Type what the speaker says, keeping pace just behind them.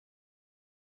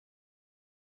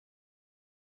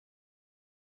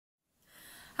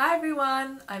Hi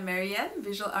everyone, I'm MaryAnn,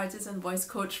 visual artist and voice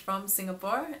coach from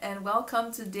Singapore, and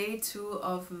welcome to day 2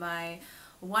 of my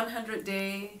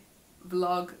 100-day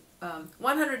vlog,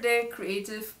 100-day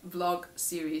creative vlog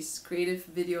series, creative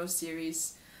video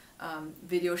series,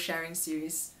 video sharing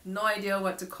series. No idea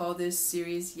what to call this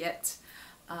series yet,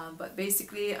 but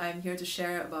basically I'm here to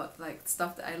share about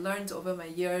stuff that I learned over my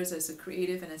years as a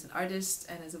creative and as an artist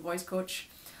and as a voice coach.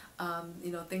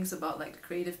 Things about the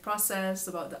creative process,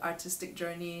 about the artistic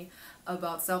journey,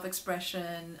 about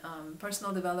self-expression,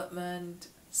 personal development,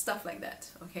 stuff like that,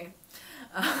 okay?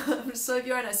 So if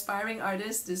you're an aspiring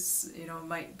artist, this,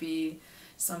 might be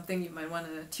something you might want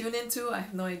to tune into. I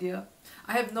have no idea.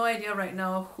 I have no idea right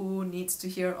now who needs to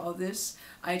hear all this.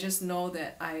 I just know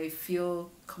that I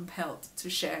feel compelled to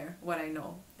share what I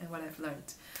know and what I've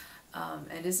learned.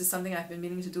 And this is something I've been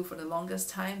meaning to do for the longest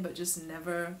time, but just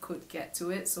never could get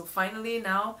to it. So finally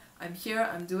now I'm here,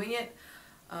 I'm doing it.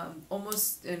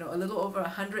 Almost, a little over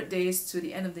 100 days to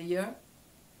the end of the year.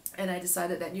 And I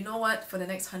decided that, you know what, for the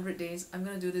next 100 days, I'm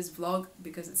going to do this vlog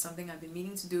because it's something I've been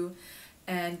meaning to do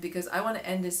and because I want to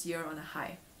end this year on a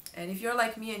high. And if you're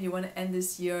like me and you want to end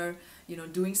this year,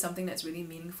 doing something that's really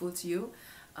meaningful to you,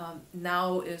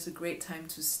 now is a great time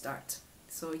to start.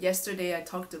 So yesterday I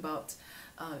talked about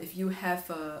if you have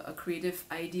a creative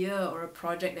idea or a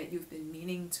project that you've been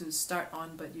meaning to start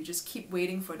on, but you just keep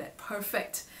waiting for that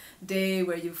perfect day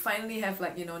where you finally have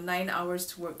 9 hours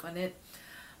to work on it.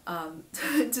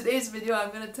 In today's video I'm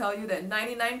going to tell you that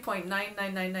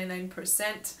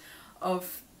 99.99999%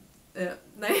 of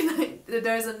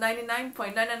there's a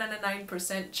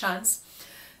 99.9999% chance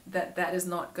that that is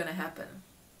not going to happen.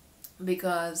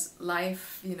 Because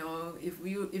life, if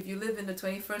you live in the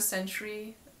 21st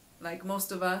century, like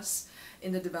most of us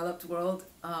in the developed world,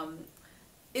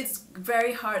 it's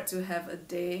very hard to have a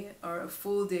day or a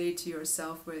full day to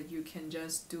yourself where you can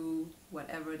just do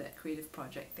whatever that creative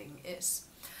project thing is.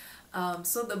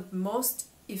 So the most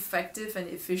effective and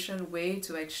efficient way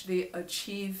to actually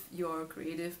achieve your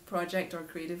creative project or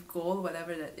creative goal,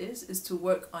 whatever that is to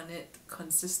work on it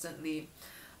consistently,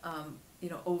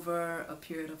 over a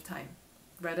period of time,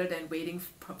 rather than waiting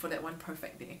for that one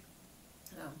perfect day.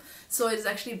 So it's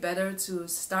actually better to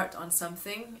start on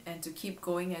something and to keep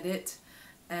going at it,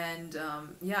 and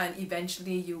and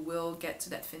eventually you will get to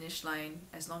that finish line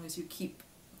as long as you keep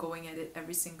going at it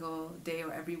every single day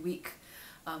or every week,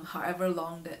 however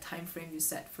long that time frame you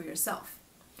set for yourself.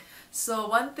 So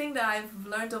one thing that I've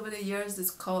learned over the years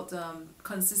is called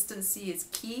consistency is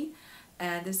key,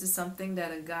 and this is something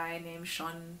that a guy named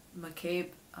Sean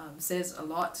McCabe says a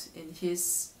lot in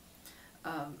his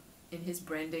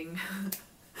branding.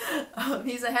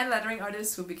 He's a hand lettering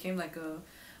artist who became a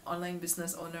online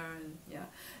business owner, and yeah.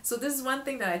 So this is one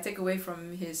thing that I take away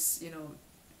from his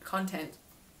content,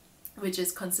 which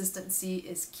is consistency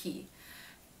is key.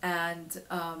 And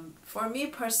for me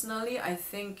personally, I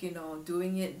think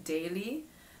doing it daily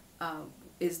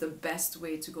is the best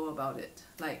way to go about it.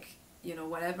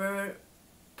 Whatever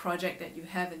project that you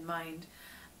have in mind,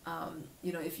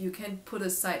 if you can put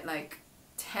aside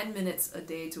 10 minutes a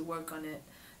day to work on it,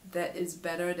 that is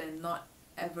better than not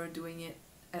ever doing it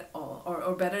at all,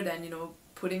 or better than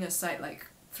putting aside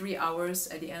 3 hours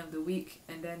at the end of the week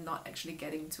and then not actually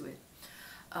getting to it.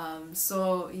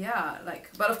 So yeah,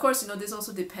 but of course this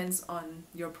also depends on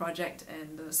your project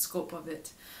and the scope of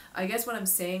it. I guess what I'm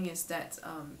saying is that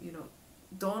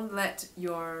don't let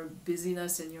your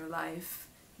busyness in your life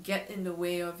get in the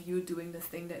way of you doing the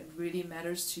thing that really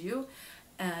matters to you,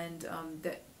 and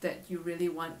that you really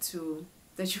want to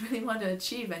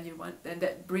achieve, and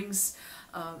that brings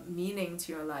meaning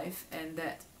to your life, and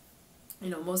that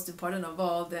most important of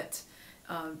all, that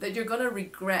you're gonna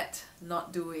regret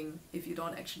not doing if you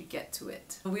don't actually get to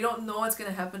it. We don't know what's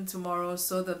gonna happen tomorrow,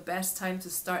 so the best time to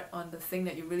start on the thing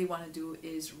that you really want to do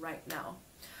is right now.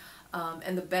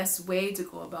 And the best way to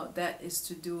go about that is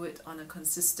to do it on a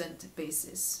consistent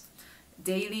basis,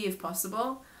 daily if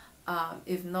possible.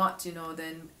 If not,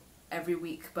 then every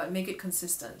week, but make it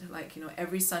consistent.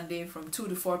 Every Sunday from 2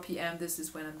 to 4 p.m. this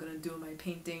is when I'm gonna do my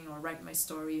painting or write my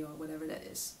story or whatever that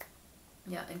is.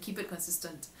 Yeah, and keep it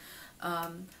consistent.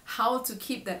 How to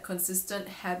keep that consistent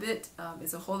habit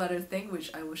is a whole other thing,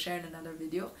 which I will share in another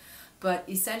video. But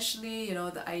essentially,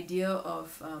 the idea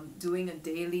of doing a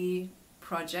daily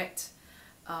project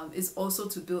is also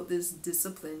to build this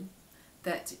discipline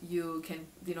that you can,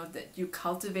 that you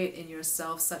cultivate in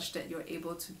yourself such that you're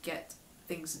able to get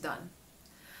things done.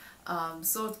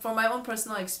 So from my own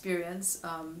personal experience,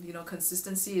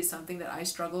 consistency is something that I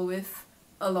struggle with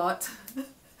a lot.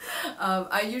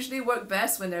 I usually work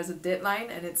best when there's a deadline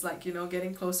and it's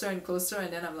getting closer and closer,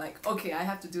 and then I'm like, okay, I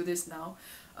have to do this now.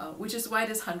 which is why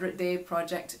this 100-day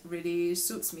project really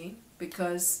suits me,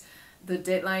 because the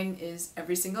deadline is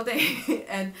every single day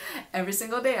and every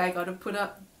single day I gotta put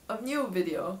up a new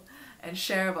video and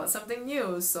share about something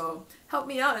new. So help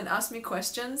me out and ask me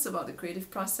questions about the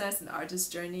creative process and artist's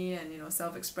journey and, you know,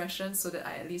 self-expression, so that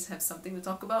I at least have something to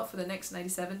talk about for the next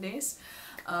 97 days.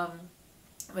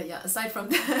 But yeah, aside from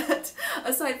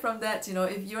that, you know,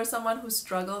 if you're someone who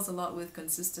struggles a lot with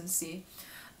consistency,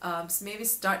 so maybe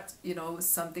start, you know, with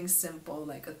something simple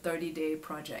like a 30-day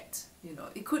project. You know,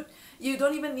 you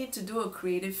don't even need to do a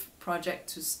creative project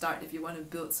to start if you want to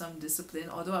build some discipline,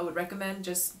 although I would recommend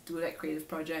just do that creative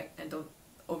project and don't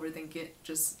overthink it,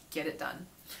 just get it done.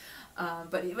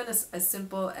 But even as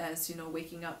simple as, you know,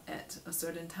 waking up at a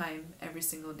certain time every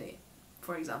single day,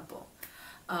 for example.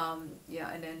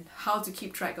 Yeah, and then how to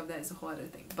keep track of that is a whole other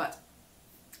thing. But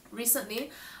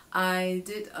recently I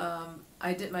did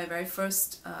my very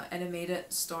first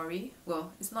animated story.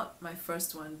 Well, it's not my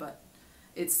first one, but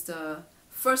it's the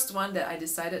first one that I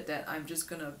decided that I'm just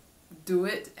gonna do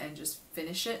it and just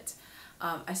finish it.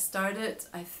 I started,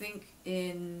 I think,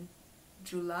 in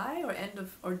July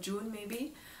or June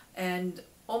maybe, and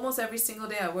almost every single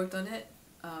day I worked on it,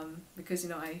 because, you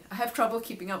know, I have trouble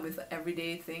keeping up with the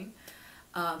everyday thing,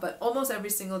 but almost every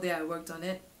single day I worked on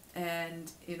it, and,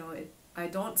 you know, I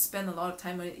don't spend a lot of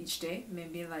time on it each day,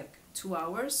 maybe like 2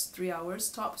 hours, 3 hours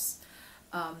tops.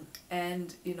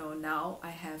 And, you know, now I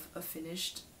have a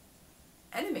finished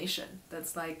animation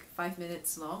that's like 5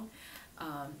 minutes long.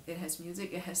 It has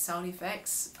music, it has sound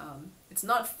effects. It's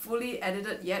not fully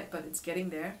edited yet, but it's getting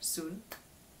there soon.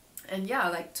 And yeah,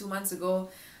 like 2 months ago,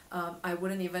 I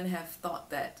wouldn't even have thought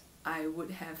that I would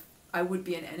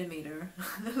be an animator,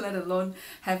 let alone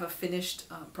have a finished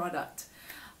product.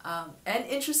 And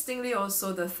interestingly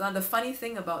also, the funny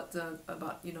thing about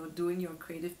you know, doing your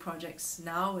creative projects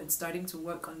now and starting to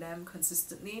work on them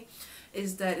consistently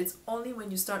is that it's only when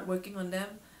you start working on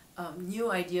them,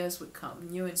 new ideas would come,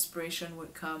 new inspiration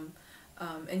would come,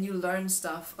 and you learn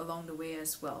stuff along the way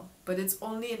as well. But it's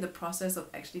only in the process of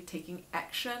actually taking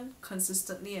action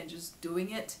consistently and just doing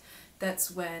it,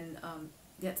 that's when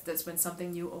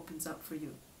something new opens up for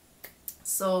you.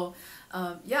 So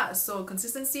yeah, so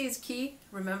consistency is key.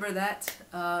 Remember that.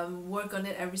 Work on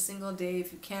it every single day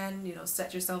if you can. You know,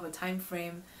 set yourself a time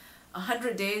frame.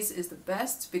 100 days is the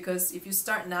best, because if you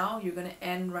start now, you're gonna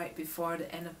end right before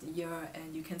the end of the year,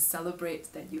 and you can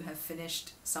celebrate that you have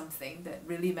finished something that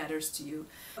really matters to you.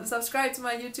 Subscribe to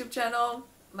my YouTube channel,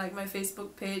 like my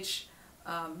Facebook page.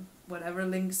 Whatever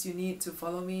links you need to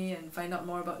follow me and find out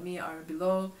more about me are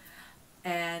below.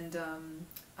 And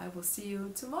I will see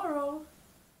you tomorrow.